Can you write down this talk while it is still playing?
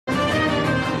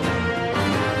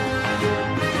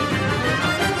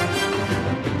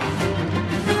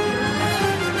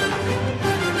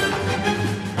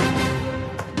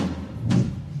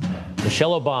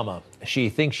Michelle Obama, she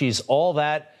thinks she's all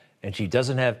that, and she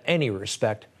doesn't have any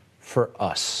respect for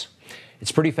us.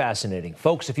 It's pretty fascinating.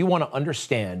 Folks, if you want to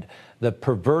understand the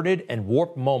perverted and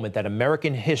warped moment that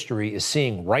American history is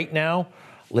seeing right now,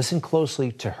 listen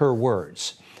closely to her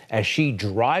words as she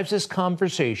drives this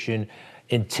conversation,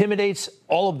 intimidates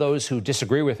all of those who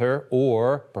disagree with her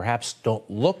or perhaps don't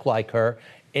look like her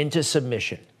into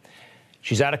submission.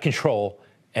 She's out of control,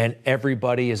 and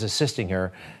everybody is assisting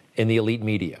her in the elite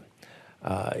media.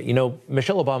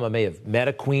 Michelle Obama may have met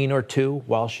a queen or two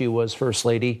while she was First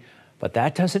Lady, but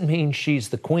that doesn't mean she's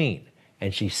the queen,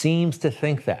 and she seems to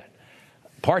think that.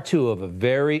 Part two of a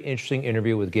very interesting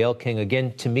interview with Gayle King.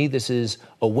 Again, to me, this is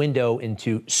a window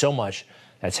into so much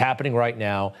that's happening right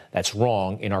now that's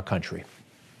wrong in our country.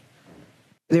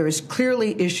 There is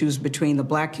clearly issues between the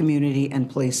black community and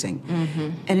policing. Mm-hmm.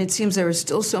 And it seems there are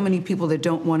still so many people that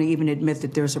don't want to even admit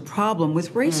that there's a problem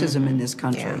with racism in this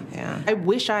country. Yeah. I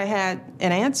wish I had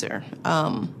an answer.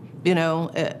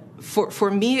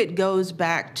 For me, it goes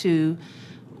back to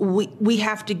we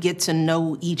have to get to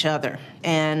know each other.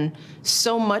 And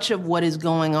so much of what is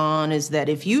going on is that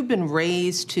if you've been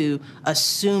raised to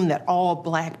assume that all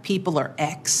black people are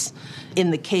X,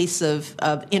 in the case of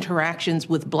interactions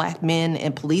with black men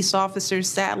and police officers,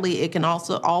 sadly, it can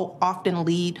also often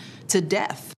lead to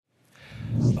death.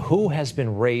 Who has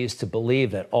been raised to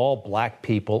believe that all black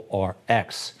people are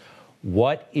X?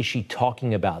 What is she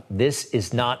talking about? This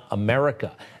is not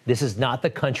America. This is not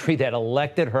the country that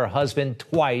elected her husband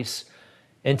twice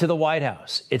into the White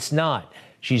House. It's not.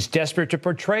 She's desperate to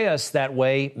portray us that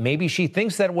way. Maybe she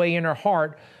thinks that way in her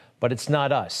heart, but it's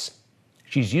not us.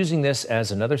 She's using this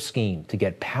as another scheme to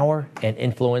get power and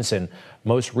influence and,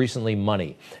 most recently,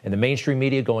 money. And the mainstream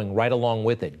media going right along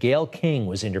with it. Gayle King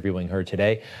was interviewing her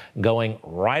today, going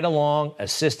right along,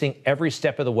 assisting every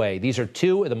step of the way. These are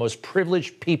two of the most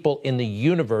privileged people in the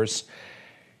universe,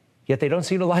 yet they don't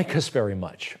seem to like us very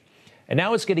much. And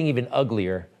now it's getting even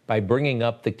uglier by bringing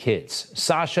up the kids,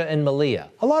 Sasha and Malia.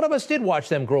 A lot of us did watch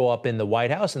them grow up in the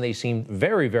White House, and they seemed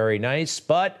very, very nice.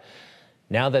 But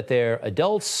now that they're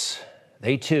adults,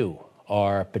 they, too,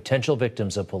 are potential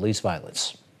victims of police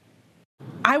violence.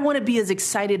 I want to be as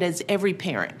excited as every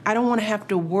parent. I don't want to have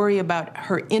to worry about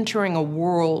her entering a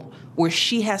world where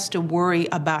she has to worry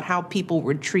about how people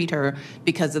would treat her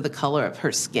because of the color of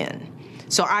her skin.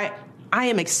 So I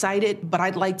am excited, but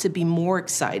I'd like to be more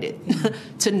excited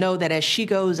to know that as she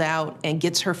goes out and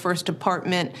gets her first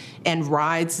apartment and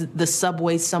rides the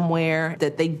subway somewhere,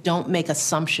 that they don't make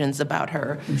assumptions about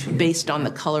her based on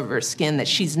the color of her skin, that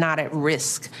she's not at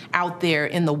risk out there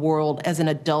in the world as an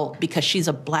adult because she's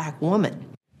a black woman.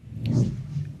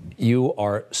 You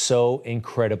are so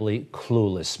incredibly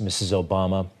clueless, Mrs.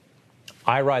 Obama.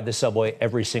 I ride the subway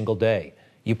every single day.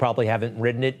 You probably haven't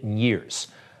ridden it in years.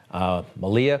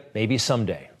 Malia, maybe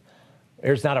someday.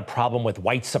 There's not a problem with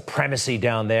white supremacy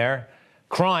down there.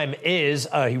 Crime is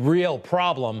a real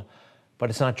problem, but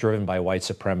it's not driven by white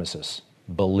supremacists.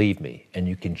 Believe me, and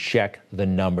you can check the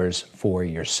numbers for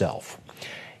yourself.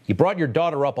 You brought your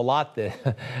daughter up a lot.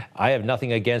 I have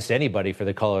nothing against anybody for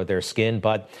the color of their skin,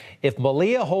 but if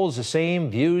Malia holds the same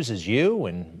views as you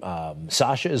and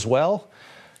Sasha as well,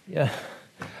 yeah,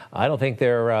 I don't think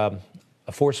they're a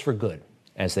force for good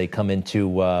as they come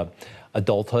into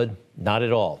adulthood. Not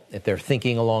at all, if they're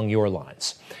thinking along your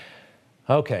lines.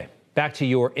 Okay, back to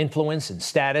your influence and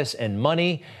status and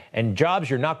money and jobs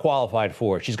you're not qualified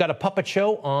for. She's got a puppet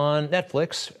show on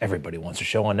Netflix. Everybody wants a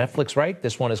show on Netflix, right?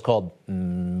 This one is called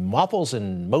Waffles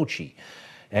and Mochi.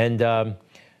 And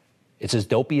it's as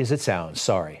dopey as it sounds.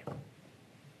 Sorry.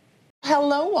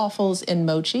 Hello, Waffles and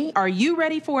Mochi. Are you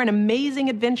ready for an amazing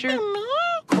adventure?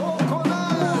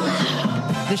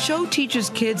 The show teaches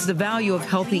kids the value of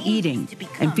healthy eating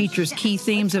and features key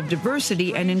themes of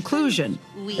diversity and inclusion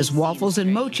as Waffles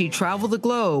and Mochi travel the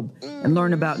globe and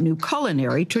learn about new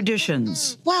culinary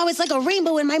traditions. Wow, it's like a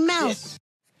rainbow in my mouth.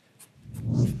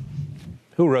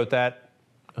 Who wrote that?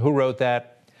 Who wrote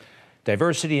that?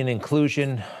 Diversity and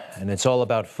inclusion, and it's all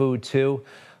about food, too.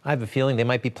 I have a feeling they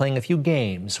might be playing a few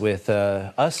games with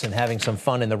us and having some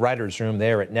fun in the writer's room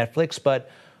there at Netflix,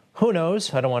 but who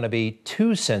knows? I don't want to be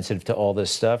too sensitive to all this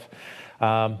stuff.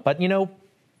 But, Mrs.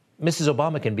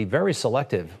 Obama can be very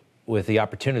selective with the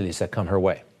opportunities that come her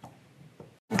way.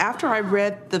 After I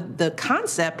read the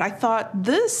concept, I thought,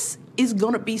 this is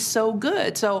going to be so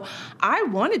good. So I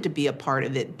wanted to be a part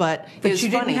of it, but you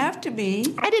didn't have to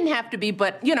be. I didn't have to be,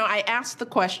 but, I asked the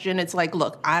question. It's like,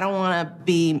 look, I don't want to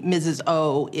be Mrs.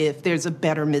 O if there's a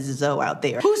better Mrs. O out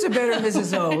there. Who's a better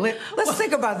Mrs. O? Let's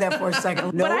think about that for a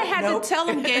second. But I had to tell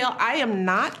him, Gayle, I am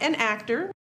not an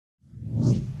actor.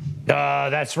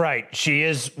 That's right. She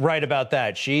is right about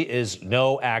that. She is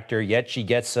no actor, yet she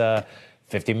gets $50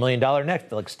 million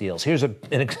Netflix deals. Here's an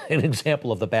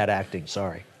example of the bad acting.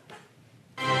 Sorry.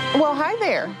 Well, hi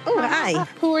there. Oh, hi.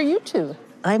 Who are you two?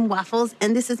 I'm Waffles,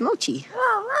 and this is Mochi.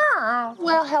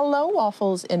 Well, hello,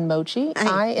 Waffles and Mochi.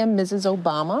 Hi. I am Mrs.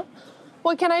 Obama.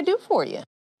 What can I do for you?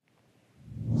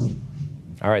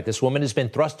 All right, this woman has been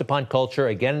thrust upon culture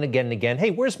again and again and again. Hey,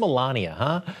 where's Melania,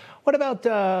 huh? What about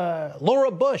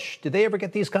Laura Bush? Did they ever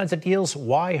get these kinds of deals?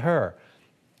 Why her?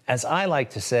 As I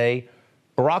like to say,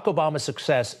 Barack Obama's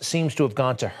success seems to have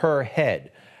gone to her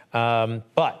head.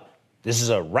 But this is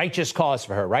a righteous cause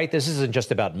for her, right? This isn't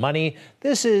just about money.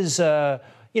 This is,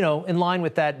 in line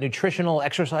with that nutritional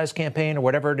exercise campaign or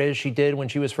whatever it is she did when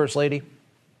she was First Lady.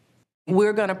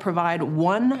 We're going to provide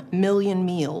 1 million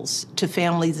meals to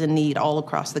families in need all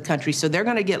across the country. So they're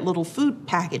going to get little food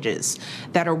packages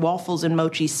that are Waffles and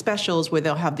Mochi specials where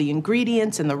they'll have the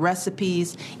ingredients and the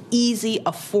recipes, easy,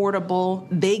 affordable.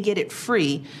 They get it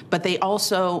free, but they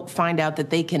also find out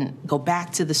that they can go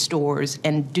back to the stores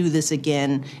and do this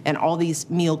again. And all these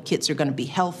meal kits are going to be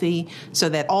healthy so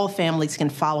that all families can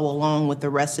follow along with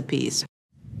the recipes.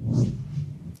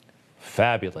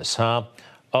 Fabulous, huh?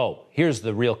 Oh, here's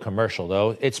the real commercial,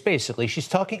 though. It's basically,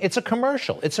 it's a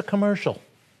commercial. It's a commercial.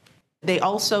 They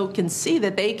also can see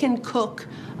that they can cook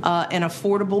an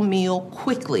affordable meal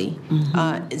quickly,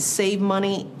 save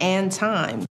money and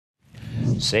time.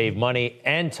 Save money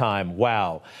and time.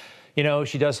 Wow. You know,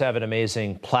 she does have an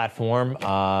amazing platform.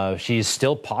 She's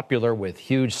still popular with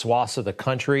huge swaths of the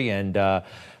country. And for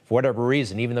whatever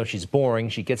reason, even though she's boring,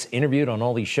 she gets interviewed on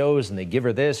all these shows and they give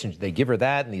her this and they give her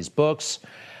that and these books.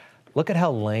 Look at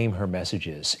how lame her message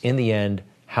is. In the end,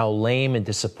 how lame and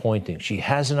disappointing. She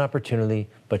has an opportunity,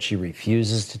 but she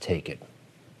refuses to take it.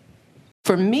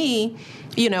 For me,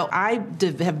 I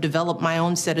have developed my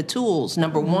own set of tools.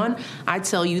 Number one, I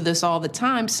tell you this all the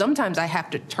time. Sometimes I have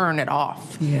to turn it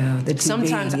off. Yeah, the TV,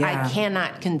 sometimes I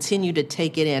cannot continue to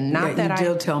take it in. Not that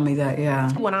you tell me that,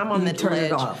 yeah. When I'm on the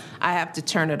ledge, I have to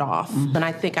turn it off. And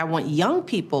I think I want young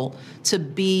people to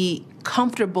be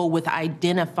comfortable with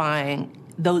identifying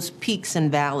those peaks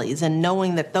and valleys and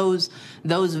knowing that those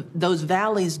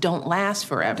valleys don't last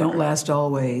forever. Don't last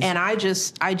always. And I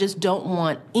just don't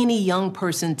want any young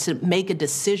person to make a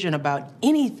decision about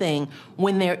anything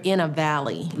when they're in a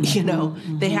valley.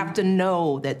 They have to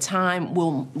know that time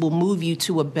will move you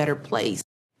to a better place.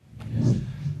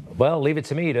 Well, leave it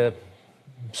to me to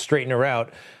straighten her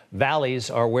out. Valleys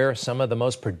are where some of the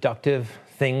most productive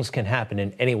things can happen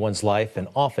in anyone's life, and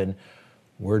often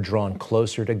we're drawn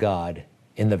closer to God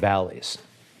in the valleys,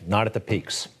 not at the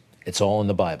peaks. It's all in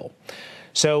the Bible.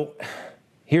 So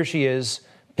here she is,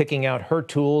 picking out her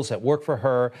tools that work for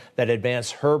her, that advance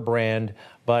her brand,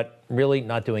 but really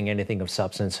not doing anything of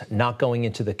substance, not going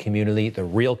into the community, the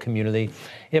real community.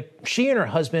 If she and her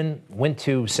husband went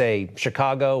to, say,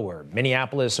 Chicago or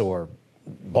Minneapolis or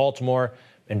Baltimore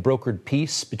and brokered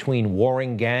peace between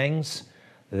warring gangs,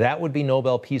 that would be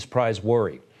Nobel Peace Prize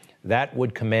worry. That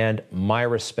would command my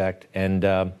respect,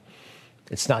 and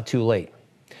it's not too late.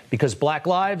 Because Black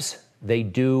lives, they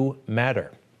do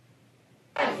matter.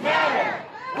 Lives matter.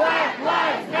 Black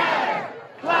lives matter.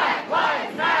 Black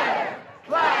lives matter.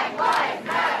 Black lives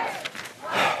matter.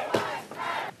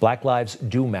 Black lives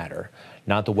do matter.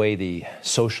 Not the way the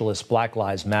socialist Black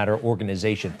Lives Matter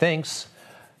organization thinks.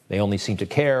 They only seem to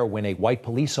care when a white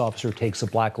police officer takes a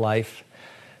black life.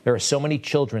 There are so many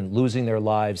children losing their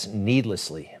lives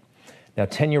needlessly. Now,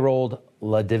 10-year-old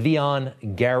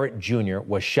LaDavion Garrett Jr.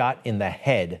 was shot in the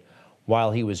head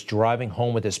while he was driving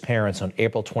home with his parents on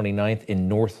April 29th in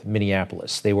North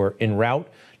Minneapolis. They were en route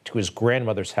to his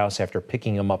grandmother's house after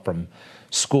picking him up from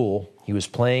school. He was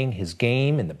playing his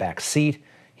game in the back seat.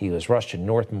 He was rushed to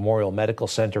North Memorial Medical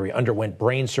Center. He underwent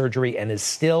brain surgery and is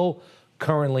still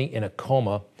currently in a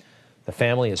coma. The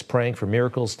family is praying for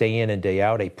miracles day in and day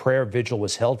out. A prayer vigil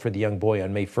was held for the young boy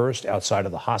on May 1st outside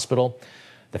of the hospital.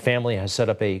 The family has set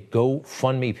up a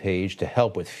GoFundMe page to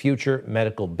help with future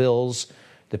medical bills.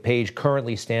 The page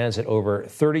currently stands at over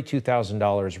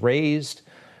 $32,000 raised.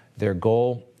 Their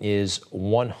goal is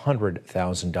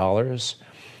 $100,000.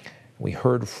 We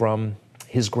heard from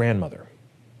his grandmother.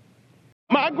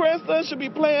 My grandson should be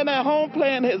playing at home,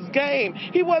 playing his game.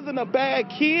 He wasn't a bad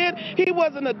kid. He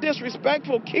wasn't a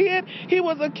disrespectful kid. He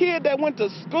was a kid that went to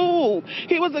school.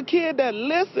 He was a kid that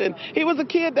listened. He was a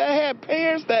kid that had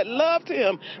parents that loved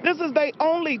him. This is their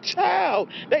only child.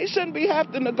 They shouldn't be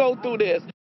having to go through this.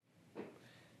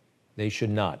 They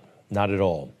should not at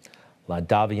all.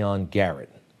 LaDavion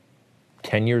Garrett,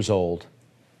 10 years old,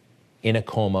 in a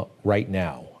coma right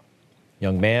now.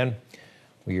 Young man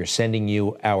We are sending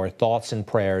you our thoughts and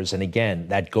prayers. And again,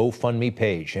 that GoFundMe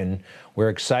page. And we're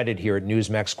excited here at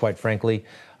Newsmax, quite frankly.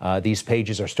 These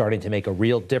pages are starting to make a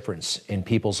real difference in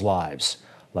people's lives.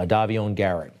 LaDavion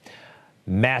Garrett,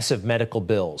 massive medical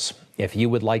bills. If you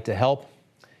would like to help,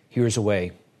 here's a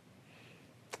way.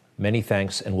 Many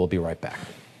thanks, and we'll be right back.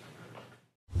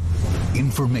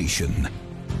 Information.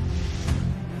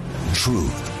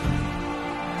 Truth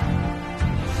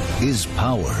is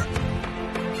power.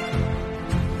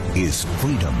 Is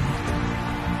freedom.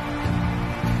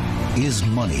 Is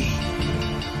money.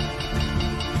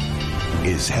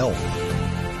 Is health.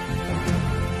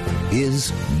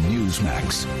 Is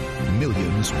Newsmax.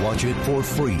 Millions watch it for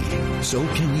free. So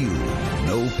can you.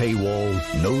 No paywall,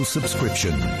 no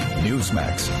subscription.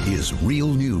 Newsmax is real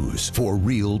news for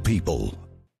real people.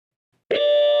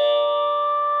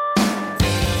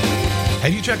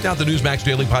 Have you checked out the Newsmax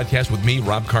Daily Podcast with me,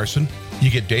 Rob Carson?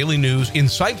 You get daily news,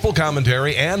 insightful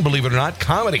commentary, and, believe it or not,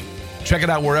 comedy. Check it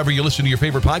out wherever you listen to your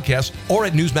favorite podcasts or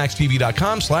at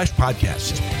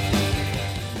newsmaxtv.com/podcast.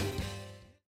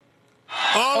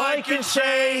 All I can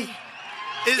say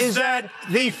is that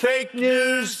the fake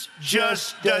news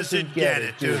just doesn't get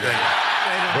it, do they?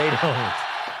 They don't.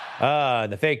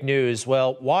 The fake news.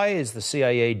 Well, why is the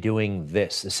CIA doing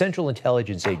this? The Central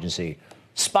Intelligence Agency,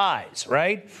 spies,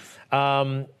 right?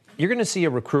 You're going to see a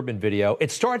recruitment video.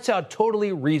 It starts out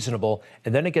totally reasonable,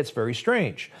 and then it gets very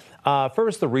strange.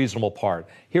 First, the reasonable part.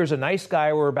 Here's a nice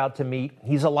guy we're about to meet.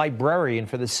 He's a librarian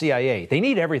for the CIA. They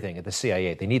need everything at the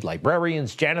CIA. They need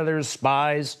librarians, janitors,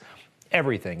 spies,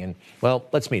 everything. And, well,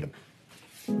 let's meet him.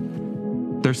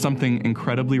 There's something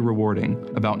incredibly rewarding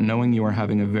about knowing you are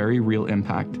having a very real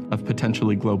impact of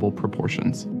potentially global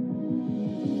proportions.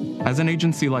 As an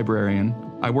agency librarian,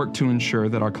 I work to ensure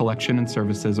that our collection and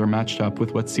services are matched up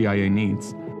with what CIA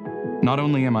needs. Not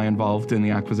only am I involved in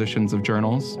the acquisitions of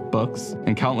journals, books,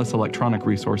 and countless electronic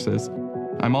resources,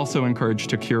 I'm also encouraged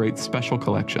to curate special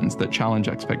collections that challenge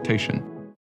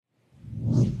expectation.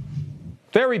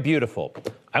 Very beautiful.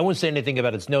 I won't say anything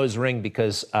about its nose ring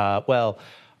because, well,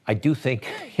 I do think,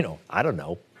 I don't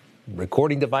know,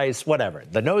 recording device, whatever.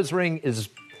 The nose ring is,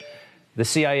 the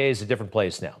CIA is a different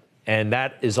place now, and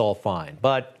that is all fine.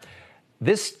 But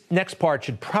this next part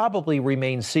should probably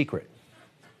remain secret.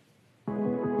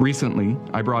 Recently,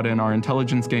 I brought in our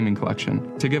intelligence gaming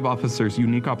collection to give officers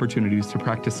unique opportunities to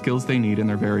practice skills they need in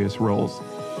their various roles.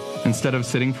 Instead of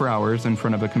sitting for hours in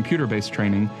front of a computer-based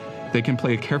training, they can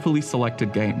play a carefully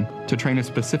selected game to train a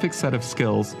specific set of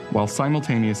skills while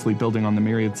simultaneously building on the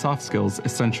myriad soft skills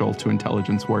essential to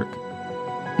intelligence work.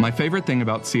 My favorite thing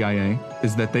about CIA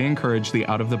is that they encourage the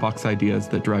out-of-the-box ideas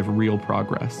that drive real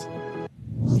progress.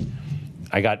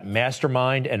 I got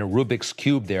Mastermind and a Rubik's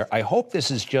Cube there. I hope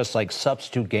this is just like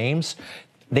substitute games.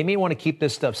 They may want to keep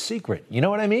this stuff secret. You know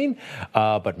what I mean?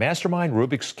 But Mastermind,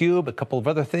 Rubik's Cube, a couple of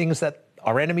other things that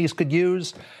our enemies could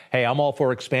use. Hey, I'm all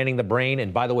for expanding the brain.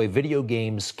 And by the way, video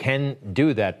games can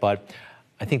do that. But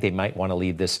I think they might want to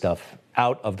leave this stuff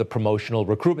out of the promotional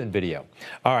recruitment video.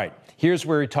 All right, here's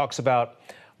where he talks about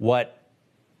what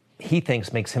he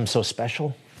thinks makes him so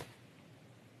special.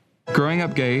 Growing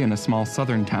up gay in a small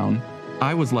southern town,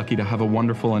 I was lucky to have a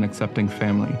wonderful and accepting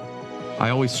family.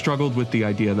 I always struggled with the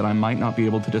idea that I might not be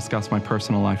able to discuss my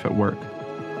personal life at work.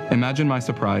 Imagine my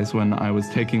surprise when I was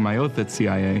taking my oath at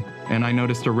CIA and I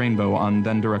noticed a rainbow on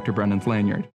then-Director Brennan's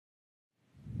lanyard.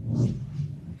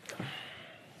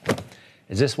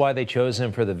 Is this why they chose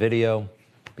him for the video?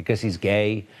 Because he's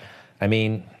gay? I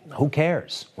mean, who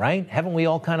cares, right? Haven't we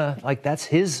all kind of, that's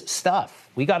his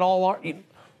stuff. We got all our,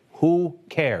 who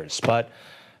cares? But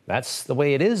that's the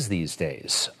way it is these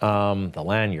days. The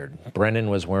lanyard. Brennan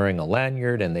was wearing a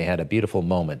lanyard, and they had a beautiful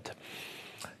moment.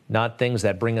 Not things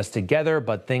that bring us together,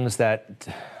 but things that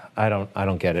I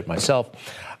don't get it myself.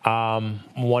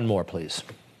 One more, please.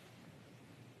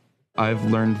 I've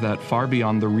learned that far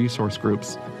beyond the resource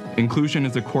groups, inclusion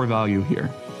is a core value here.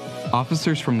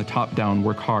 Officers from the top down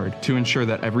work hard to ensure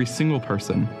that every single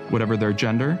person, whatever their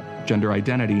gender, gender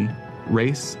identity,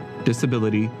 race,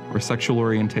 disability, or sexual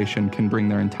orientation, can bring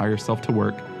their entire self to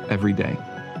work every day.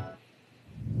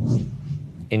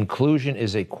 Inclusion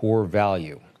is a core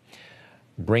value.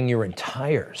 Bring your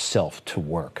entire self to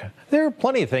work. There are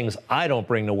plenty of things I don't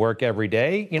bring to work every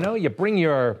day. You bring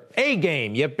your A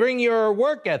game, you bring your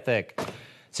work ethic.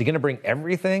 Is he going to bring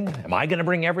everything? Am I going to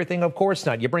bring everything? Of course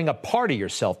not. You bring a part of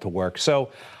yourself to work.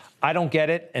 So I don't get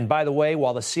it. And by the way,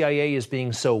 while the CIA is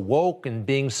being so woke and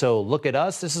being so look at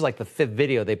us, this is like the 5th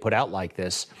video they put out like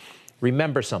this.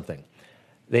 Remember something.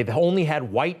 They've only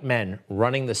had white men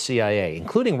running the CIA,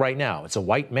 including right now. It's a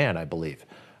white man, I believe.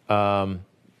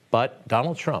 But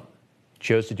Donald Trump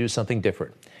chose to do something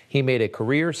different. he made a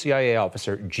career CIA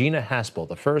officer, Gina Haspel,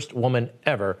 the first woman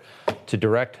ever to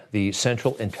direct the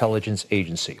Central Intelligence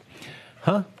Agency.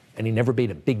 Huh? And he never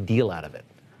made a big deal out of it.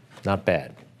 Not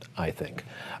bad, I think.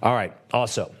 All right.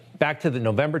 Also, back to the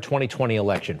November 2020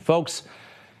 election. Folks,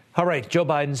 all right, Joe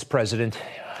Biden's president.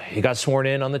 He got sworn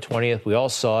in on the 20th. We all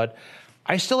saw it.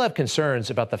 I still have concerns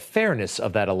about the fairness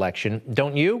of that election,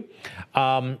 don't you?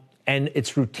 And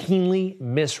it's routinely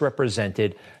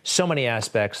misrepresented, so many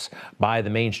aspects, by the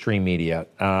mainstream media,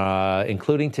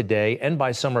 including today, and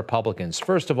by some Republicans.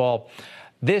 First of all,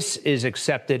 this is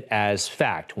accepted as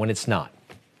fact when it's not.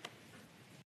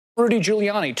 Rudy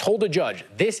Giuliani told a judge,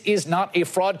 this is not a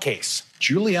fraud case.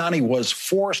 Giuliani was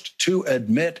forced to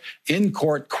admit in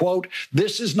court, quote,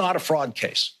 this is not a fraud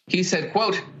case. He said,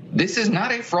 quote, this is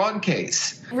not a fraud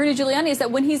case. Rudy Giuliani is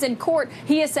that when he's in court,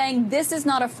 he is saying this is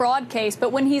not a fraud case,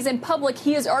 but when he's in public,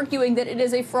 he is arguing that it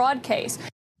is a fraud case.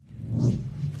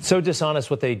 So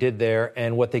dishonest what they did there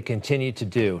and what they continue to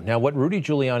do. Now, what Rudy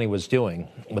Giuliani was doing,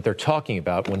 what they're talking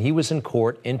about, when he was in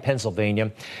court in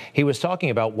Pennsylvania, he was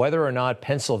talking about whether or not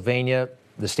Pennsylvania,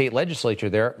 the state legislature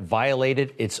there,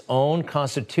 violated its own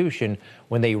constitution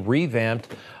when they revamped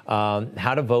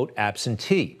how to vote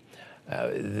absentee.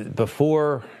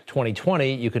 Before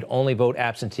 2020, you could only vote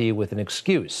absentee with an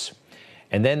excuse.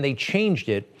 And then they changed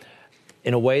it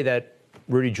in a way that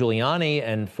Rudy Giuliani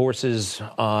and forces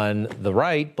on the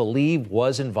right believe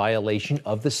was in violation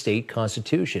of the state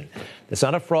constitution. It's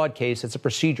not a fraud case. It's a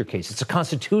procedure case. It's a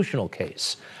constitutional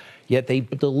case. Yet they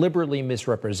deliberately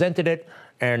misrepresented it,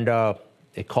 and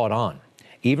it caught on.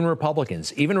 Even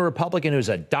Republicans, even a Republican who's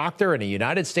a doctor and a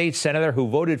United States senator who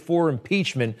voted for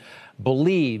impeachment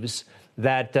believes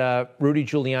that Rudy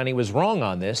Giuliani was wrong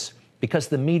on this because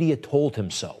the media told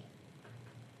him so.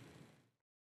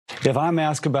 If I'm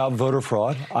asked about voter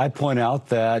fraud, I point out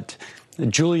that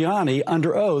Giuliani,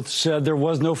 under oath, said there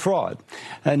was no fraud.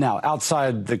 And now,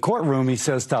 outside the courtroom, he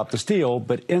says stop the steal,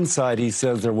 but inside he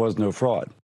says there was no fraud.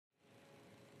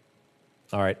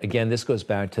 All right. Again, this goes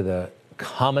back to the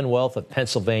Commonwealth of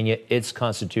Pennsylvania, its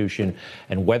constitution,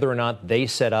 and whether or not they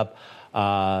set up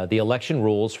the election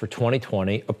rules for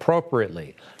 2020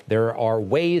 appropriately. There are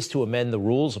ways to amend the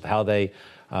rules of how they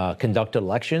conduct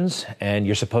elections, and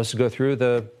you're supposed to go through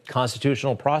the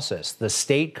constitutional process, the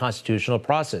state constitutional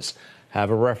process, have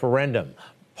a referendum,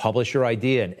 publish your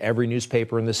idea in every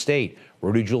newspaper in the state.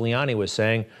 Rudy Giuliani was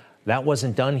saying that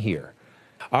wasn't done here.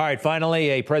 All right, finally,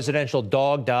 a presidential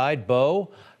dog died, Bo,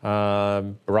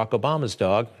 Barack Obama's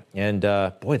dog. And,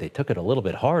 boy, they took it a little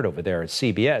bit hard over there at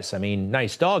CBS. I mean,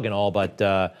 nice dog and all, but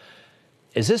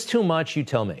is this too much? You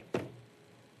tell me.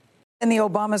 And the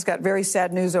Obamas got very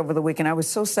sad news over the weekend. I was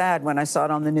so sad when I saw it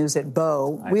on the news at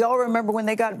Bo. We all remember when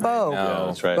they got Bo. Yeah,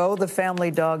 that's right. Bo, the family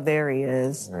dog, there he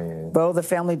is. Bo, the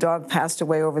family dog, passed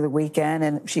away over the weekend,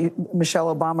 and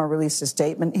Michelle Obama released a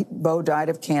statement. Bo died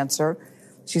of cancer.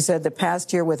 She said the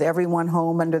past year with everyone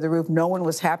home under the roof, no one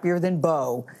was happier than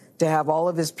Bo to have all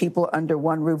of his people under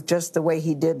one roof just the way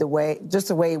he did, just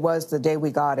the way he was the day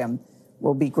we got him.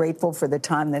 We'll be grateful for the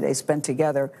time that they spent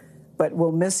together. But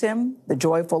we'll miss him, the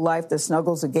joyful life, the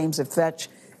snuggles, the games of fetch,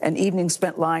 and evenings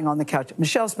spent lying on the couch.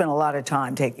 Michelle spent a lot of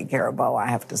time taking care of Bo, I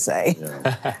have to say.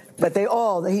 Yeah. But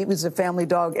he was a family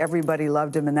dog. Everybody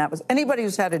loved him, and that was, anybody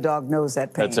who's had a dog knows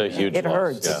that pain. That's a huge loss. It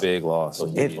hurts. Yeah. A big loss.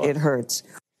 It hurts.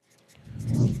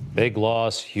 Big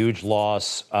loss, huge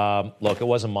loss. Look, it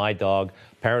wasn't my dog.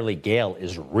 Apparently, Gail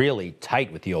is really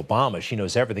tight with the Obamas. She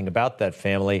knows everything about that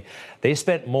family. They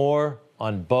spent more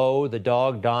on Bo, the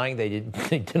dog, dying. They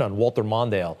did on Walter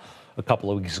Mondale a couple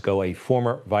of weeks ago, a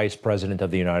former vice president of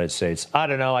the United States. I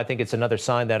don't know. I think it's another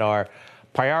sign that our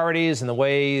priorities and the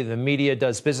way the media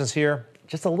does business here,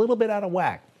 just a little bit out of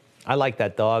whack. I like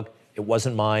that dog. It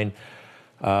wasn't mine.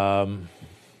 All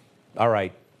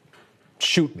right.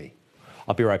 Shoot me.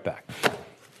 I'll be right back.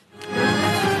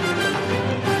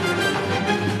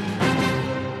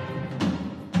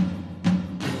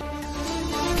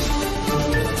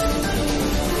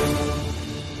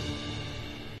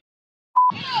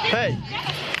 Hey.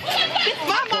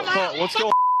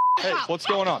 What's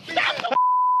going on?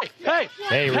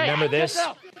 Hey, remember this?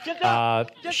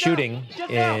 Shooting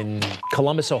in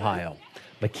Columbus, Ohio.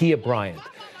 Ma'Khia Bryant.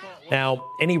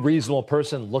 Now, any reasonable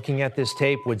person looking at this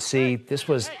tape would see this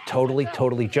was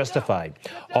totally justified.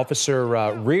 Officer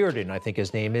Reardon, I think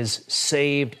his name is,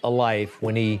 saved a life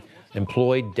when he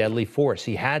employed deadly force.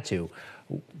 He had to.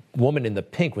 Woman in the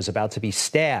pink was about to be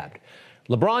stabbed.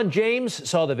 LeBron James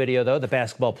saw the video, though, the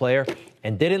basketball player,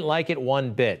 and didn't like it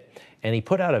one bit. And he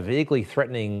put out a vaguely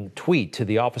threatening tweet to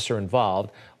the officer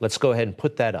involved. Let's go ahead and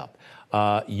put that up.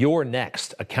 You're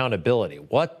next, accountability.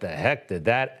 What the heck did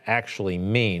that actually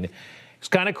mean? It's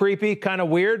kind of creepy, kind of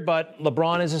weird, but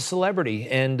LeBron is a celebrity,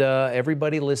 and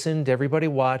everybody listened, everybody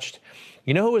watched.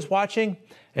 You know who was watching?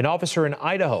 An officer in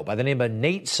Idaho by the name of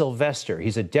Nate Sylvester.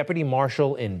 He's a deputy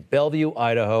marshal in Bellevue,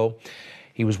 Idaho.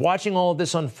 He was watching all of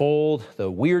this unfold,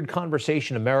 the weird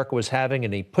conversation America was having,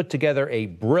 and he put together a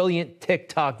brilliant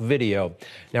TikTok video.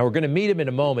 Now, we're going to meet him in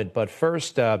a moment, but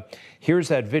first, here's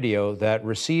that video that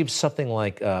received something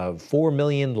like 4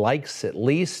 million likes at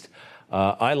least.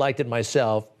 I liked it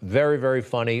myself. Very, very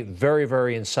funny, very,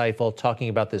 very insightful, talking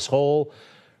about this whole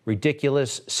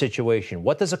ridiculous situation.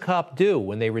 What does a cop do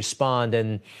when they respond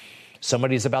and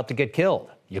somebody's about to get killed?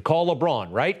 You call LeBron,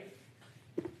 right?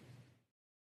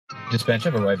 Dispatch,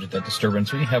 I've arrived at that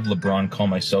disturbance. Will you have LeBron call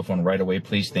my cell phone right away,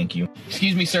 please? Thank you.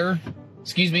 Excuse me, sir.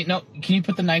 Excuse me. No, can you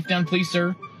put the knife down, please,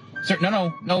 sir? Sir,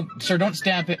 no, sir, don't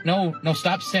stab it. No,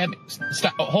 stop stabbing.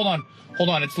 Stop. Oh, hold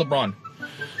on. It's LeBron.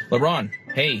 LeBron,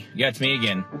 hey, yeah, it's me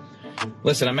again.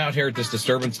 Listen, I'm out here at this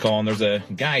disturbance call, and there's a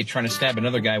guy trying to stab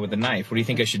another guy with a knife. What do you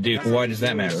think I should do? Why does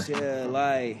that matter?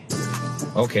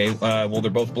 Okay, well, they're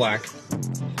both black.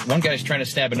 One guy's trying to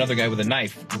stab another guy with a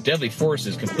knife. Deadly force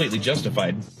is completely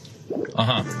justified.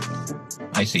 Uh-huh.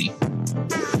 I see.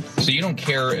 So you don't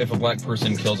care if a black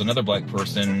person kills another black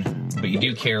person, but you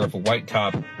do care if a white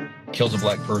cop kills a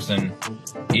black person,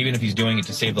 even if he's doing it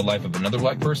to save the life of another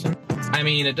black person? I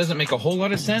mean, it doesn't make a whole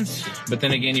lot of sense, but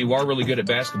then again, you are really good at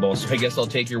basketball, so I guess I'll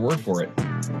take your word for it.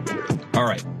 All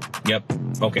right. Yep.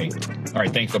 Okay. All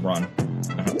right. Thanks,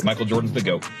 LeBron. Michael Jordan's the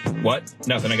GOAT. What?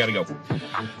 Nothing. I got to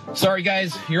go. Sorry,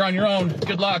 guys. You're on your own.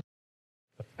 Good luck.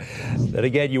 Then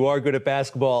again, you are good at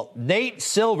basketball. Nate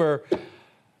Silver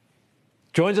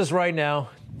joins us right now,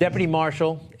 Deputy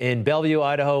Marshal in Bellevue,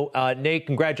 Idaho. Nate,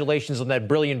 congratulations on that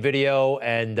brilliant video,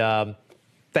 and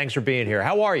thanks for being here.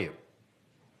 How are you?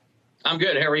 I'm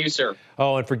good. How are you, sir?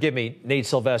 Oh, and forgive me, Nate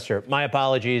Sylvester. My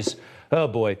apologies. Oh,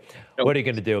 boy. Nope. What are you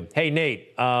going to do? Hey,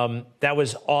 Nate, that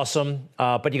was awesome,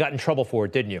 but you got in trouble for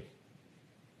it, didn't you?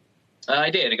 I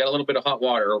did. I got a little bit of hot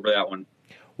water over that one.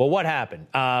 Well, what happened?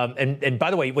 And by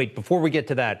the way, wait, before we get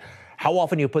to that, how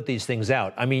often do you put these things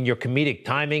out? I mean, your comedic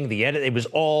timing, the edit, it was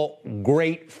all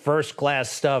great,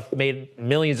 first-class stuff, made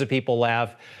millions of people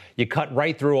laugh. You cut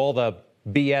right through all the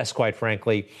BS, quite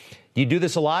frankly. Do you do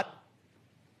this a lot?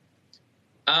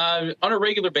 On a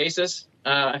regular basis.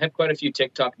 I have quite a few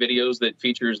TikTok videos that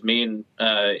features me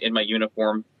in my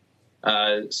uniform.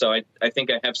 So I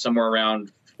think I have somewhere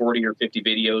around 40 or 50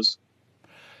 videos.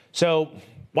 So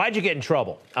why'd you get in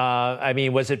trouble? I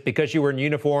mean, was it because you were in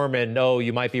uniform and,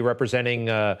 you might be representing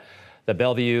the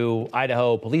Bellevue,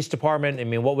 Idaho Police Department? I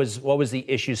mean, what was the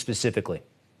issue specifically?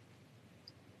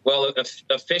 Well,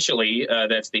 officially,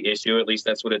 that's the issue. At least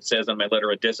that's what it says on my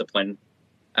letter of discipline.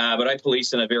 But I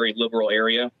police in a very liberal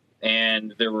area,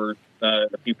 and there were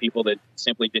a few people that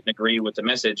simply didn't agree with the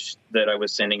message that I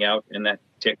was sending out in that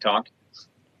TikTok.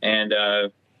 And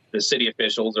the city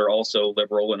officials are also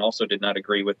liberal and also did not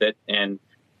agree with it. And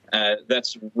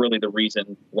that's really the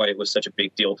reason why it was such a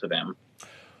big deal to them.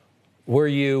 Were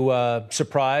you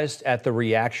surprised at the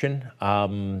reaction?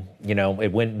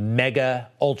 It went mega,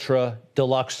 ultra,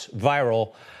 deluxe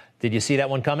viral. Did you see that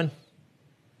one coming?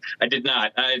 I did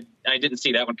not. I didn't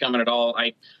see that one coming at all.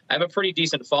 I have a pretty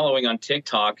decent following on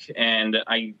TikTok, and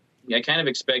I kind of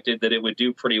expected that it would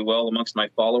do pretty well amongst my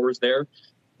followers there,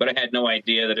 but I had no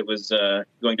idea that it was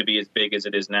going to be as big as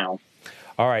it is now.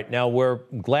 All right. Now, we're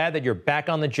glad that you're back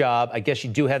on the job. I guess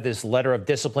you do have this letter of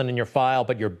discipline in your file,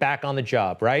 but you're back on the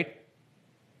job, right?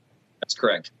 That's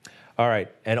correct. All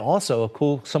right. And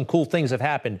also, some cool things have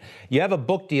happened. You have a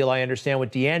book deal, I understand,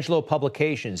 with D'Angelo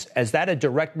Publications. Is that a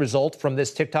direct result from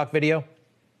this TikTok video?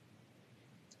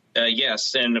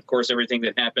 Yes. And, of course, everything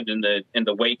that happened in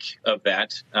the wake of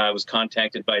that, I was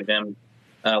contacted by them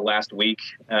last week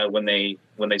when they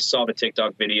saw the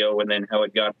TikTok video and then how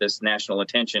it got this national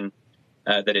attention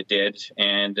that it did.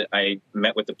 And I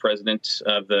met with the president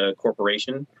of the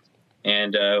corporation,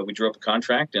 and we drew up a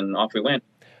contract, and off we went.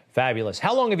 Fabulous.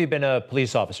 How long have you been a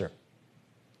police officer?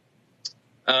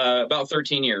 About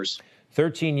 13 years.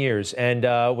 13 years. And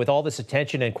with all this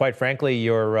attention and, quite frankly,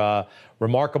 your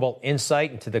remarkable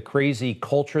insight into the crazy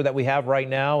culture that we have right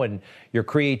now and your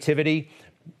creativity,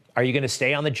 are you going to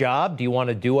stay on the job? Do you want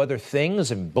to do other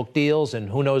things and book deals and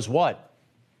who knows what?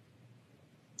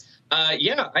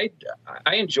 Yeah,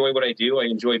 I enjoy what I do. I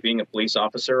enjoy being a police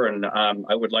officer, and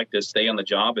I would like to stay on the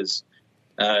job as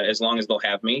long as they'll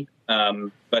have me.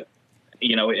 But,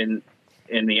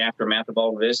 in the aftermath of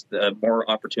all of this, more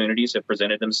opportunities have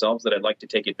presented themselves that I'd like to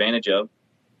take advantage of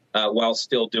while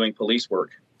still doing police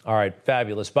work. All right.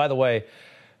 Fabulous. By the way,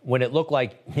 when it looked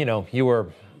like, you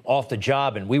were off the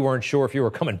job and we weren't sure if you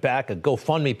were coming back, a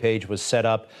GoFundMe page was set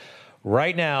up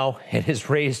right now. It has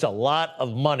raised a lot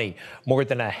of money, more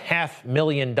than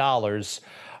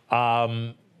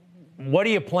 $500,000. What do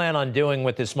you plan on doing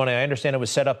with this money? I understand it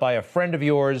was set up by a friend of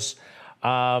yours.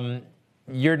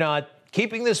 You're not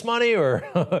keeping this money, or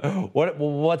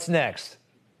what's next?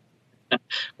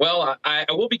 Well, I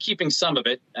will be keeping some of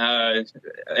it. A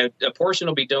portion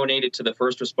will be donated to the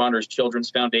First Responders Children's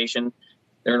Foundation.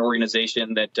 They're an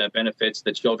organization that benefits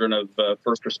the children of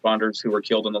first responders who were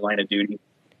killed in the line of duty.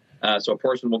 So a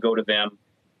portion will go to them.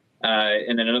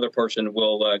 And then another portion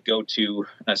will go to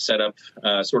set up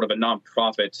sort of a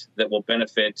nonprofit that will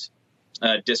benefit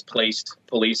displaced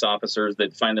police officers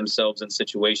that find themselves in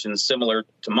situations similar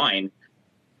to mine.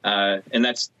 And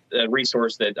that's a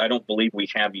resource that I don't believe we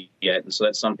have yet. And so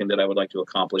that's something that I would like to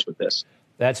accomplish with this.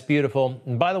 That's beautiful.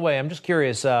 And by the way, I'm just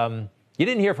curious, you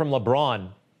didn't hear from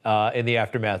LeBron in the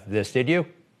aftermath of this, did you?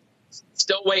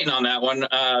 Still waiting on that one.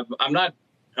 I'm not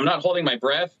holding my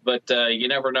breath, but you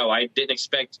never know. I didn't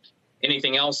expect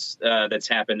anything else that's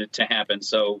happened to happen.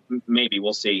 So maybe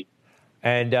we'll see.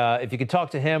 And if you could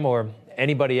talk to him or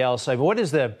anybody else, what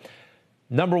is the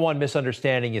number one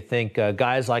misunderstanding you think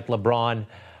guys like LeBron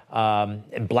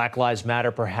and Black Lives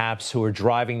Matter, perhaps, who are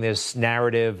driving this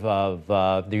narrative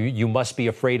of you must be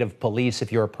afraid of police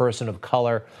if you're a person of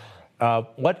color?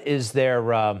 What's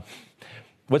their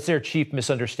chief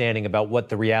misunderstanding about what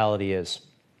the reality is?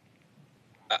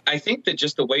 I think that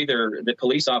just the way the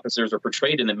police officers are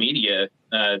portrayed in the media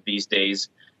these days,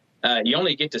 you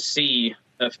only get to see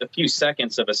a few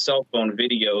seconds of a cell phone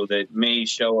video that may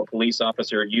show a police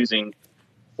officer using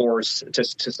force to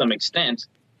some extent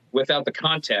without the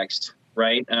context,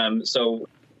 right? So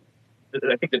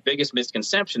I think the biggest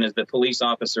misconception is that police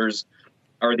officers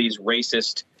are these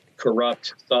racist,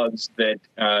 corrupt thugs that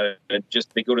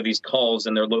they go to these calls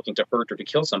and they're looking to hurt or to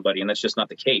kill somebody, and that's just not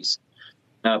the case.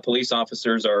 Police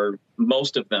officers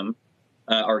most of them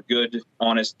are good,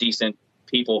 honest, decent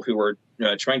people who are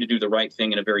trying to do the right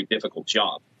thing in a very difficult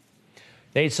job.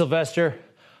 Nate Sylvester,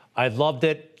 I loved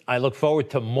it. I look forward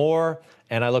to more,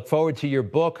 and I look forward to your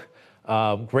book.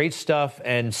 Great stuff,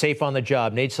 and safe on the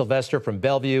job. Nate Sylvester from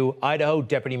Bellevue, Idaho,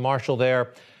 deputy marshal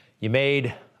there. You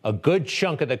made a good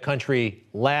chunk of the country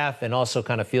laugh and also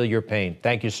kind of feel your pain.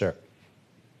 Thank you, sir.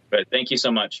 Good. Thank you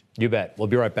so much. You bet. We'll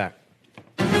be right back.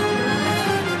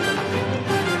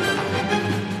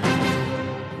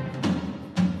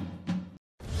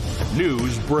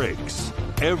 News breaks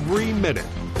every minute,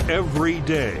 every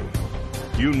day.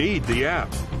 You need the app,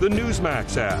 the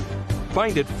Newsmax app.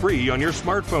 Find it free on your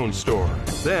smartphone store.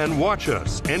 Then watch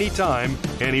us anytime,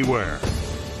 anywhere.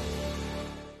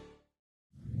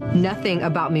 Nothing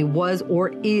about me was or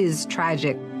is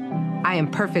tragic. I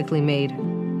am perfectly made.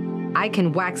 I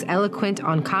can wax eloquent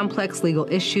on complex legal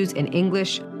issues in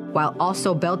English while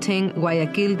also belting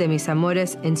Guayaquil de mis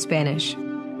amores in Spanish.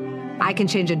 I can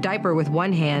change a diaper with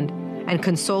one hand and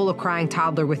console a crying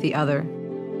toddler with the other.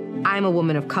 I am a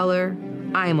woman of color.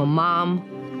 I am a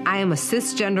mom. I am a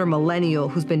cisgender millennial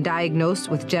who's been diagnosed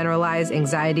with generalized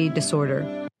anxiety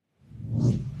disorder.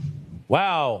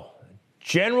 Wow.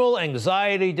 General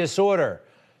anxiety disorder.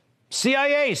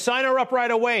 CIA, sign her up right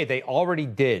away. They already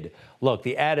did. Look,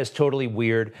 the ad is totally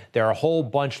weird. There are a whole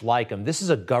bunch like them. This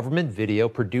is a government video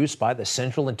produced by the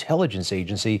Central Intelligence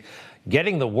Agency,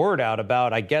 getting the word out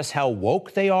about, I guess, how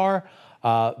woke they are.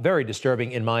 Very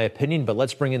disturbing, in my opinion, but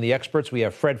let's bring in the experts. We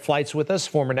have Fred Fleitz with us,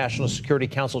 former National Security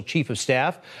Council Chief of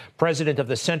Staff, President of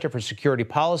the Center for Security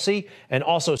Policy, and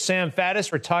also Sam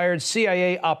Faddis, retired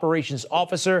CIA Operations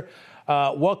Officer.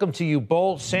 Welcome to you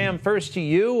both. Sam, first to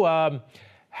you.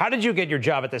 How did you get your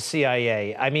job at the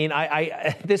CIA? I mean,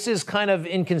 this is kind of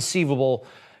inconceivable.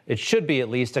 It should be, at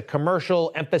least, a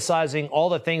commercial emphasizing all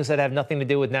the things that have nothing to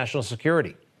do with national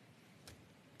security.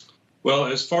 Well,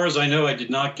 as far as I know, I did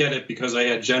not get it because I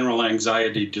had general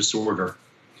anxiety disorder.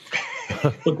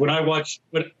 Look, when I watched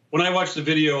the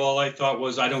video, all I thought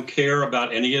was, I don't care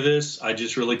about any of this. I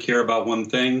just really care about one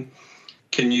thing.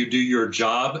 Can you do your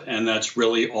job? And that's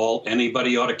really all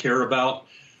anybody ought to care about.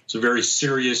 It's a very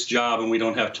serious job, and we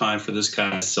don't have time for this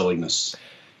kind of silliness.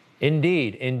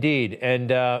 Indeed, indeed.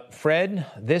 And Fred,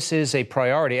 this is a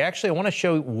priority. Actually, I want to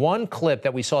show one clip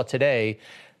that we saw today.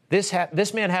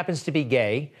 This man happens to be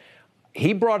gay.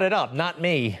 He brought it up, not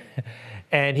me.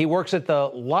 And he works at the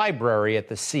library at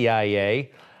the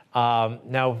CIA.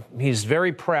 Now, he's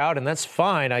very proud, and that's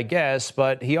fine, I guess.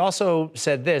 But he also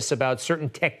said this about certain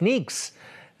techniques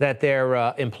that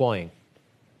they're employing.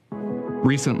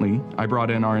 Recently, I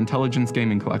brought in our intelligence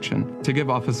gaming collection to give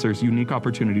officers unique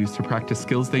opportunities to practice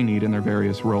skills they need in their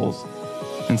various roles.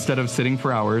 Instead of sitting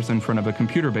for hours in front of a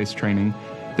computer-based training,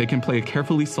 They can play a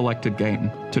carefully selected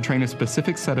game to train a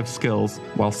specific set of skills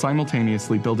while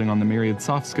simultaneously building on the myriad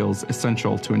soft skills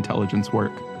essential to intelligence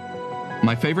work.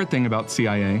 My favorite thing about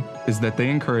CIA is that they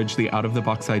encourage the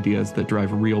out-of-the-box ideas that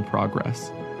drive real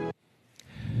progress.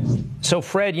 So,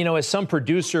 Fred, as some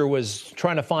producer was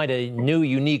trying to find a new,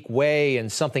 unique way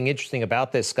and something interesting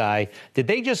about this guy, did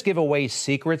they just give away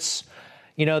secrets?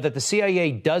 That the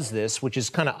CIA does this, which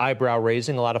is kind of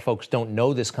eyebrow-raising. A lot of folks don't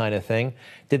know this kind of thing.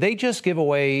 Did they just give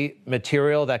away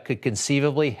material that could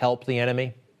conceivably help the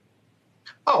enemy?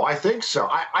 Oh, I think so.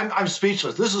 I'm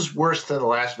speechless. This is worse than the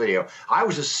last video. I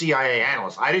was a CIA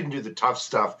analyst. I didn't do the tough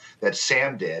stuff that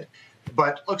Sam did.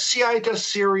 But look, CIA does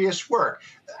serious work.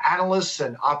 Analysts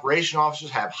and operation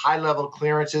officers have high-level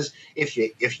clearances. If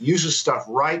you use this stuff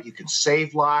right, you can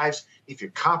save lives. If you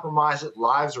compromise it,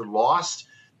 lives are lost.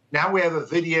 Now we have a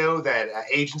video that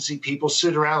agency people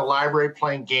sit around the library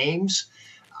playing games.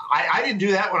 I didn't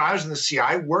do that when I was in the CIA.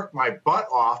 I worked my butt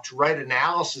off to write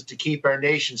analysis to keep our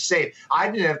nation safe. I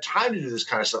didn't have time to do this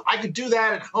kind of stuff. I could do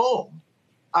that at home.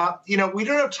 We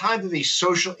don't have time for these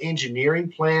social engineering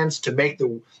plans to make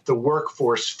the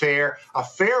workforce fair. A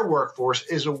fair workforce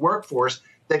is a workforce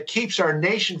that keeps our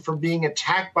nation from being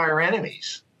attacked by our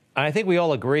enemies. I think we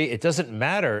all agree it doesn't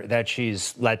matter that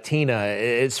she's Latina.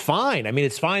 It's fine. I mean,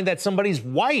 it's fine that somebody's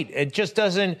white. It just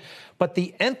doesn't. But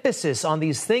the emphasis on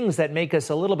these things that make us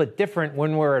a little bit different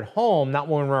when we're at home, not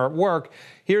when we're at work.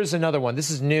 Here's another one.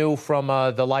 This is new from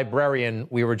The Librarian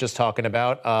we were just talking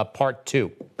about, part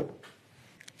 2.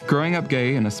 Growing up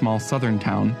gay in a small southern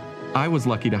town, I was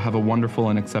lucky to have a wonderful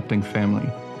and accepting family.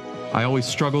 I always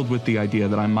struggled with the idea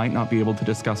that I might not be able to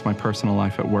discuss my personal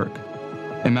life at work.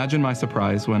 Imagine my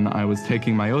surprise when I was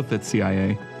taking my oath at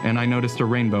CIA and I noticed a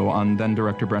rainbow on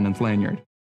then-Director Brennan's lanyard.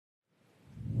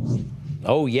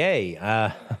 Oh, yay.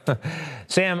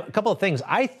 Sam, a couple of things.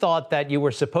 I thought that you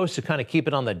were supposed to kind of keep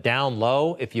it on the down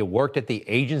low if you worked at the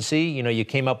agency. You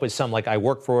came up with some, like, I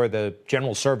work for the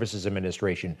General Services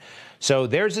Administration. So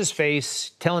there's his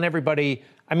face telling everybody,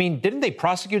 didn't they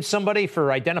prosecute somebody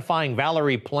for identifying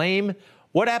Valerie Plame?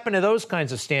 What happened to those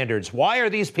kinds of standards? Why are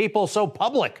these people so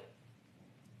public?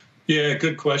 Yeah,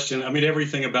 good question.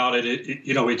 Everything about it,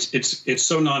 it's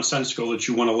so nonsensical that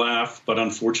you want to laugh, but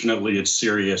unfortunately it's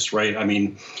serious, right?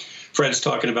 Fred's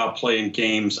talking about playing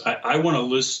games. I want a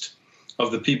list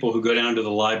of the people who go down to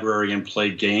the library and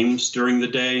play games during the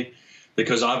day,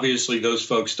 because obviously those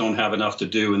folks don't have enough to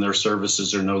do and their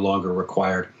services are no longer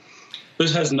required.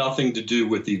 This has nothing to do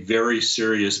with the very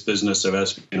serious business of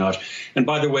espionage. And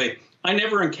by the way, I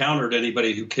never encountered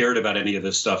anybody who cared about any of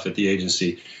this stuff at the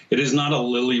agency. It is not a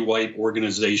lily-white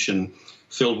organization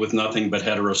filled with nothing but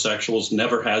heterosexuals,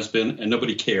 never has been, and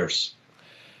nobody cares.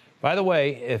 By the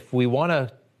way, if we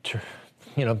want to,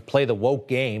 play the woke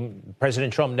game,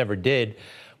 President Trump never did,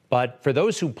 but for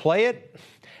those who play it,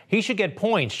 he should get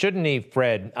points, shouldn't he,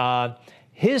 Fred?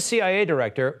 His CIA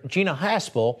director, Gina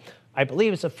Haspel, I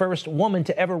believe is the first woman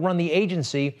to ever run the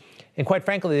agency. And quite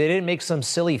frankly, they didn't make some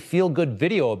silly feel-good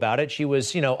video about it. She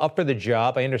was, up for the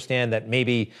job. I understand that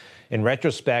maybe in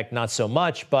retrospect, not so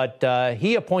much. But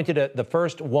he appointed the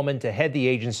first woman to head the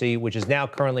agency, which is now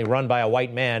currently run by a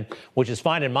white man, which is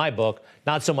fine in my book,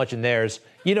 not so much in theirs.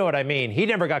 You know what I mean? He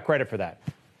never got credit for that.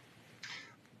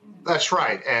 That's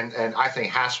right. And I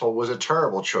think Haspel was a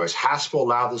terrible choice. Haspel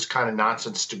allowed this kind of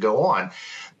nonsense to go on.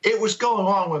 It was going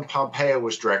on when Pompeo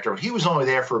was director. He was only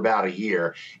there for about a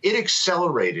year. It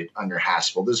accelerated under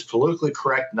Haspel, this politically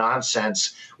correct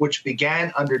nonsense, which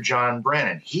began under John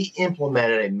Brennan. He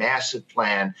implemented a massive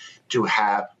plan to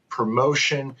have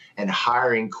promotion and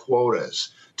hiring quotas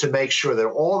to make sure that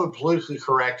all the politically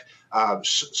correct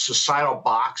societal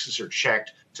boxes are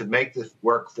checked to make the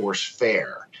workforce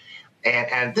fair.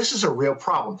 And this is a real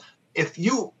problem. If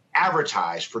you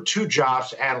advertised for 2 jobs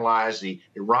to analyze the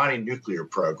Iranian nuclear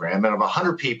program, and of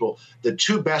 100 people, the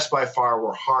 2 best by far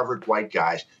were Harvard white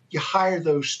guys. You hire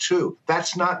those 2.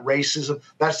 That's not racism.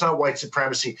 That's not white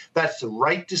supremacy. That's the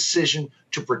right decision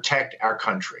to protect our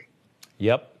country.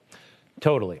 Yep,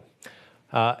 totally.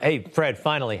 Hey, Fred,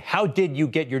 finally, how did you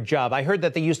get your job? I heard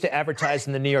that they used to advertise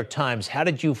in the New York Times. How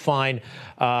did you find,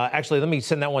 actually, let me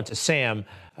send that one to Sam.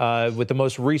 With the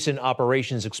most recent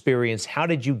operations experience, how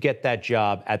did you get that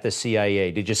job at the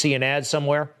CIA? Did you see an ad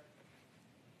somewhere?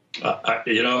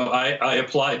 I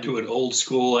applied to an old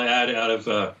school ad out of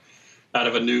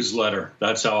a newsletter.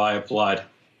 That's how I applied.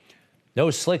 No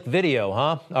slick video,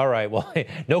 huh? All right. Well,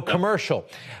 no commercial.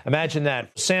 Imagine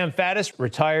that. Sam Faddis,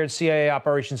 retired CIA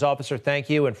operations officer. Thank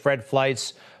you. And Fred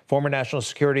Fleitz, former National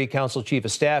Security Council Chief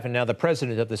of Staff and now the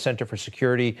president of the Center for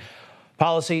Security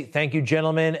policy. Thank you,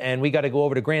 gentlemen. And we got to go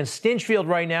over to Grant Stinchfield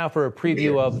right now for a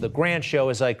preview of the Grant Show,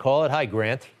 as I call it. Hi,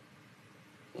 Grant.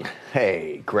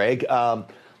 Hey, Greg.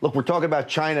 Look, we're talking about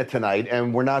China tonight,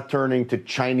 and we're not turning to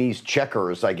Chinese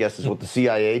checkers, I guess is what the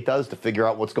CIA does to figure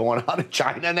out what's going on in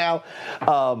China now.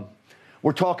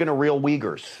 We're talking to real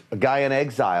Uyghurs, a guy in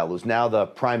exile who's now the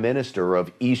prime minister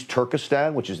of East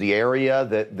Turkestan, which is the area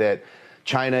that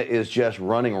China is just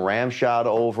running ramshot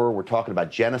over. We're talking about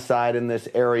genocide in this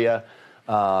area.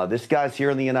 This guy's here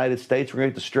in the United States. We're going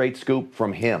to get the straight scoop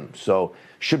from him. So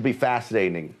should be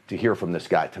fascinating to hear from this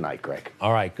guy tonight, Greg.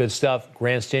 All right, good stuff.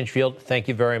 Grant Stinchfield, thank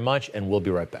you very much, and we'll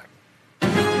be right back.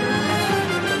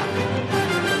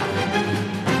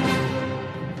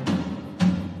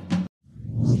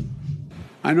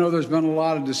 I know there's been a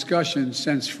lot of discussion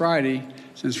since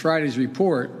Friday's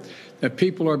report, that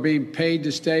people are being paid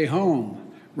to stay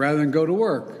home rather than go to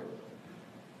work.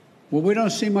 Well, we don't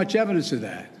see much evidence of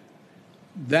that.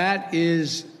 That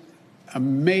is a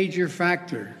major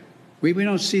factor. We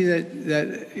don't see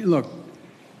that. Look,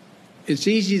 it's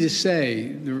easy to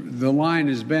say, the line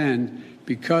has been,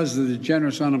 because of the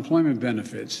generous unemployment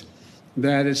benefits,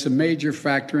 that it's a major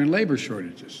factor in labor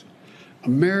shortages.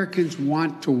 Americans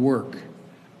want to work.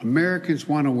 Americans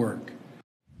want to work.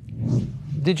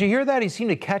 Did you hear that? He seemed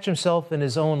to catch himself in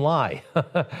his own lie.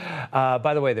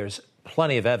 By the way, there's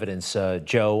plenty of evidence,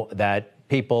 Joe, that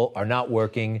people are not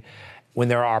working when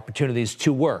there are opportunities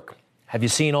to work. Have you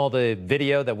seen all the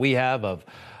video that we have of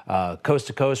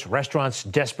coast-to-coast restaurants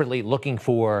desperately looking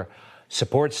for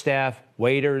support staff,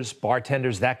 waiters,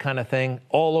 bartenders, that kind of thing?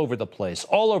 All over the place,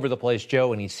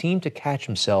 Joe, and he seemed to catch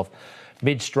himself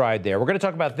mid-stride there. We're going to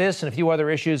talk about this and a few other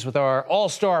issues with our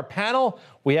all-star panel.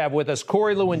 We have with us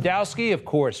Corey Lewandowski, of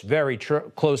course, very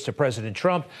close to President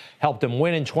Trump, helped him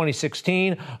win in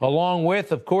 2016, along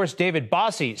with, of course, David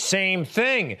Bossie, same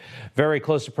thing, very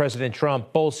close to President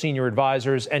Trump, both senior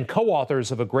advisors and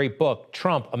co-authors of a great book,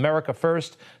 Trump, America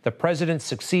First, The President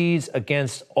Succeeds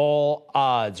Against All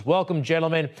Odds. Welcome,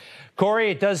 gentlemen. Corey,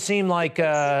 it does seem like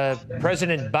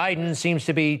President Biden seems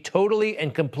to be totally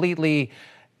and completely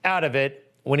out of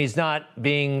it when he's not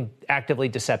being actively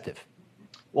deceptive.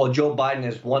 Well, Joe Biden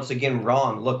is once again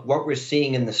wrong. Look, what we're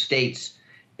seeing in the states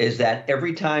is that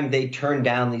every time they turn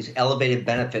down these elevated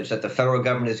benefits that the federal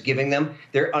government is giving them,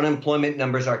 their unemployment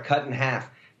numbers are cut in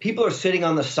half. People are sitting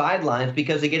on the sidelines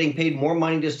because they're getting paid more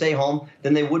money to stay home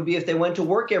than they would be if they went to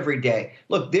work every day.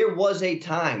 Look, there was a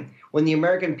time when the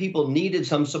American people needed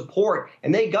some support,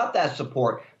 and they got that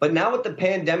support. But now with the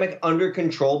pandemic under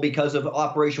control because of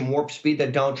Operation Warp Speed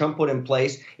that Donald Trump put in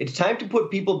place, it's time to put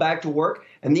people back to work,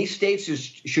 and these states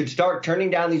should start turning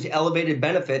down these elevated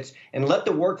benefits and let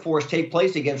the workforce take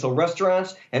place again so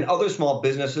restaurants and other small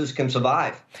businesses can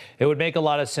survive. It would make a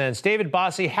lot of sense. David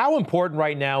Bossie, how important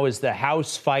right now is the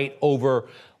House fight over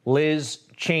Liz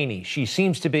Cheney? She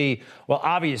seems to be, well,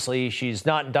 obviously, she's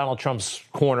not in Donald Trump's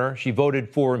corner. She voted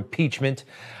for impeachment.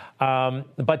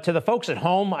 But to the folks at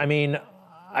home, I mean,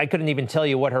 I couldn't even tell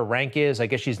you what her rank is. I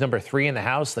guess she's number 3 in the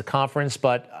House, the conference,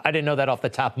 but I didn't know that off the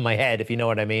top of my head, if you know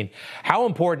what I mean. How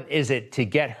important is it to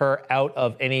get her out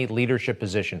of any leadership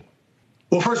position?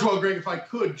 Well, first of all, Greg, if I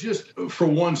could, just for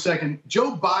 1 second,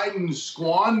 Joe Biden's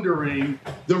squandering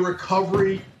the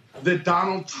recovery that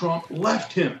Donald Trump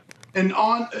left him. And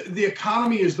on the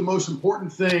economy is the most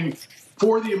important thing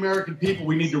for the American people.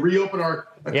 We need to reopen our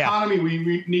economy. Yeah.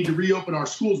 We need to reopen our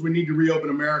schools. We need to reopen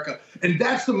America. And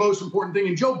that's the most important thing.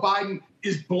 And Joe Biden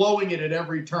is blowing it at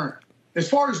every turn. As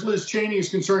far as Liz Cheney is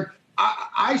concerned,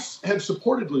 I have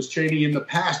supported Liz Cheney in the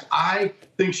past. I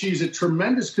think she's a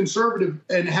tremendous conservative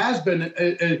and has been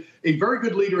a very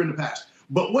good leader in the past.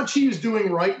 But what she is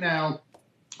doing right now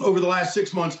over the last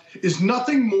 6 months is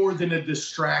nothing more than a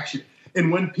distraction. And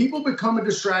when people become a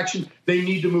distraction, they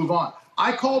need to move on.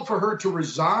 I called for her to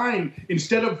resign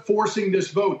instead of forcing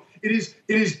this vote. It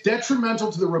is detrimental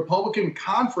to the Republican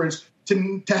conference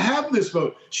to have this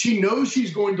vote. She knows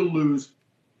she's going to lose,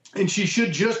 and she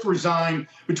should just resign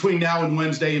between now and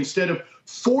Wednesday instead of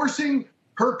forcing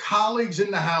her colleagues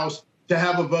in the House to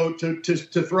have a vote to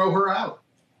throw her out.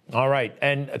 All right.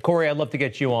 And Corey, I'd love to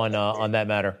get you on that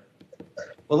matter.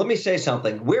 Well, let me say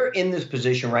something. We're in this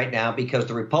position right now because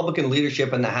the Republican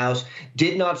leadership in the House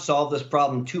did not solve this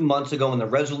problem 2 months ago when the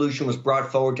resolution was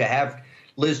brought forward to have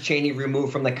Liz Cheney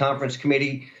removed from the conference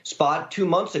committee spot 2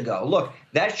 months ago. Look,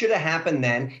 that should have happened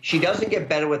then. She doesn't get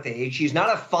better with age. She's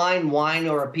not a fine wine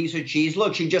or a piece of cheese.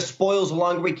 Look, she just spoils the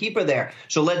longer we keep her there.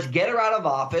 So let's get her out of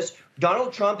office,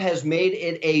 Donald Trump has made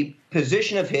it a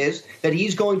position of his that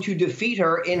he's going to defeat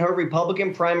her in her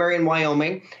Republican primary in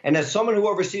Wyoming. And as someone who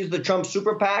oversees the Trump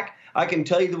Super PAC, I can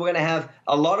tell you that we're going to have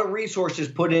a lot of resources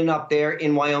put in up there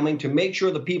in Wyoming to make sure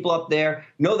the people up there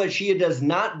know that she does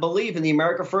not believe in the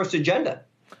America First agenda.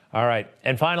 All right.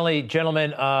 And finally,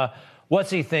 gentlemen, what's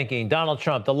he thinking? Donald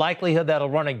Trump, the likelihood that he'll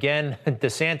run again.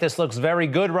 DeSantis looks very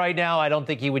good right now. I don't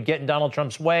think he would get in Donald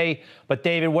Trump's way. But,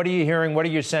 David, what are you hearing? What are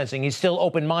you sensing? He's still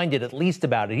open-minded, at least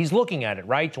about it. He's looking at it,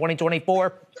 right?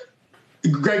 2024?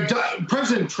 Greg,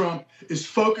 President Trump is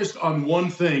focused on one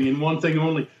thing and one thing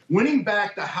only, winning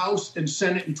back the House and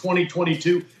Senate in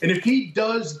 2022. And if he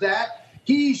does that,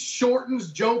 he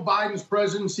shortens Joe Biden's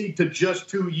presidency to just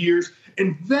 2 years.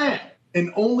 And then,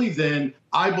 and only then,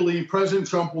 I believe President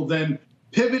Trump will then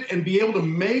pivot and be able to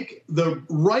make the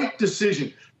right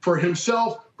decision for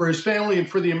himself, for his family, and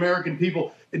for the American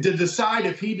people to decide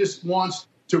if he just wants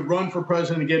to run for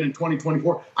president again in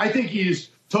 2024. I think he's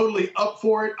totally up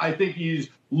for it. I think he's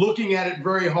looking at it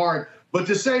very hard. But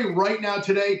to say right now,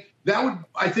 today, that would,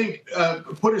 I think,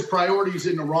 put his priorities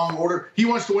in the wrong order. He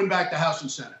wants to win back the House and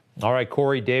Senate. All right,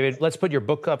 Corey, David, let's put your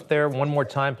book up there one more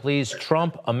time, please.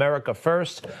 Trump, America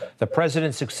First. The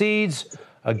President Succeeds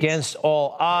Against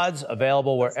All Odds.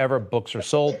 Available wherever books are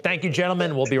sold. Thank you,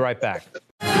 gentlemen. We'll be right back.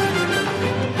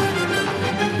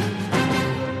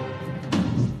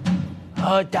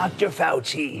 Dr.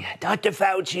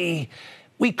 Fauci,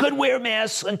 we could wear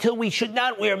masks until we should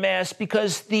not wear masks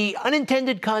because the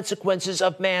unintended consequences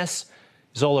of masks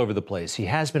is all over the place. He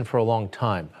has been for a long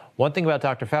time. One thing about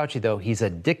Dr. Fauci, though, he's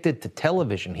addicted to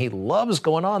television. He loves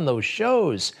going on those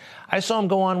shows. I saw him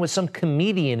go on with some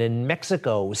comedian in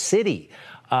Mexico City,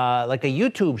 like a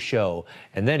YouTube show.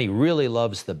 And then he really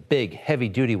loves the big,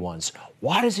 heavy-duty ones.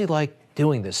 Why does he like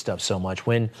doing this stuff so much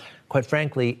when, quite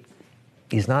frankly,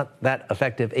 he's not that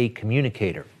effective a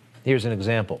communicator? Here's an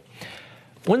example.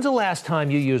 When's the last time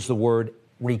you used the word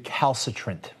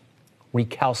recalcitrant?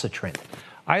 Recalcitrant.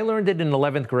 I learned it in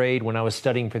 11th grade when I was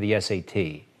studying for the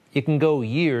SAT. You can go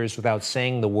years without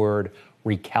saying the word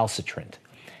recalcitrant.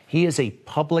 He is a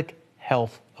public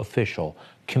health official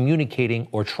communicating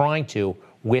or trying to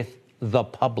with the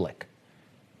public.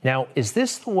 Now, is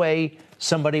this the way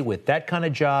somebody with that kind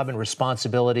of job and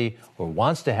responsibility or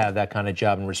wants to have that kind of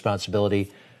job and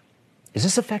responsibility, is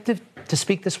this effective to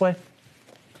speak this way?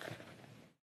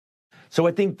 So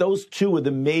I think those two are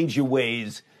the major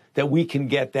ways that we can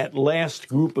get that last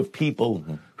group of people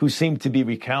who seem to be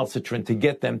recalcitrant, to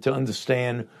get them to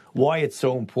understand why it's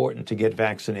so important to get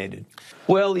vaccinated.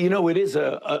 Well, you know, it is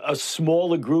a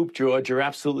smaller group, George. You're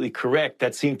absolutely correct.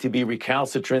 That seem to be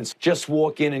recalcitrants. Just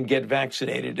walk in and get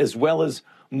vaccinated, as well as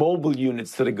mobile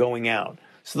units that are going out.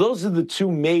 So those are the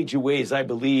two major ways I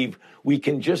believe we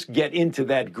can just get into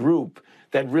that group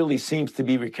that really seems to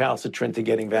be recalcitrant to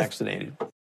getting vaccinated.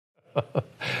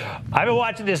 I've been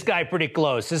watching this guy pretty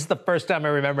close. This is the first time I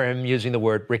remember him using the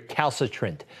word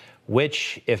recalcitrant,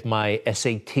 which, if my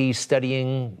SAT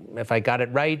studying, if I got it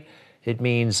right, it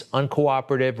means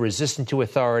uncooperative, resistant to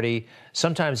authority.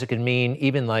 Sometimes it can mean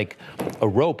even like a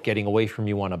rope getting away from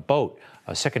you on a boat,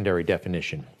 a secondary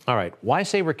definition. All right, why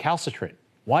say recalcitrant?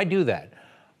 Why do that?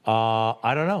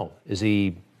 I don't know. Is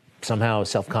he somehow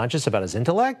self-conscious about his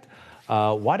intellect?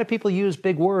 Why do people use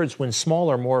big words when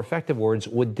smaller, more effective words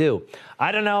would do?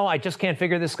 I don't know. I just can't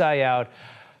figure this guy out.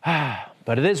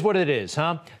 But it is what it is,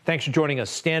 huh? Thanks for joining us.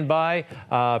 Stand by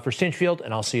for Stinchfield,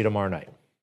 and I'll see you tomorrow night.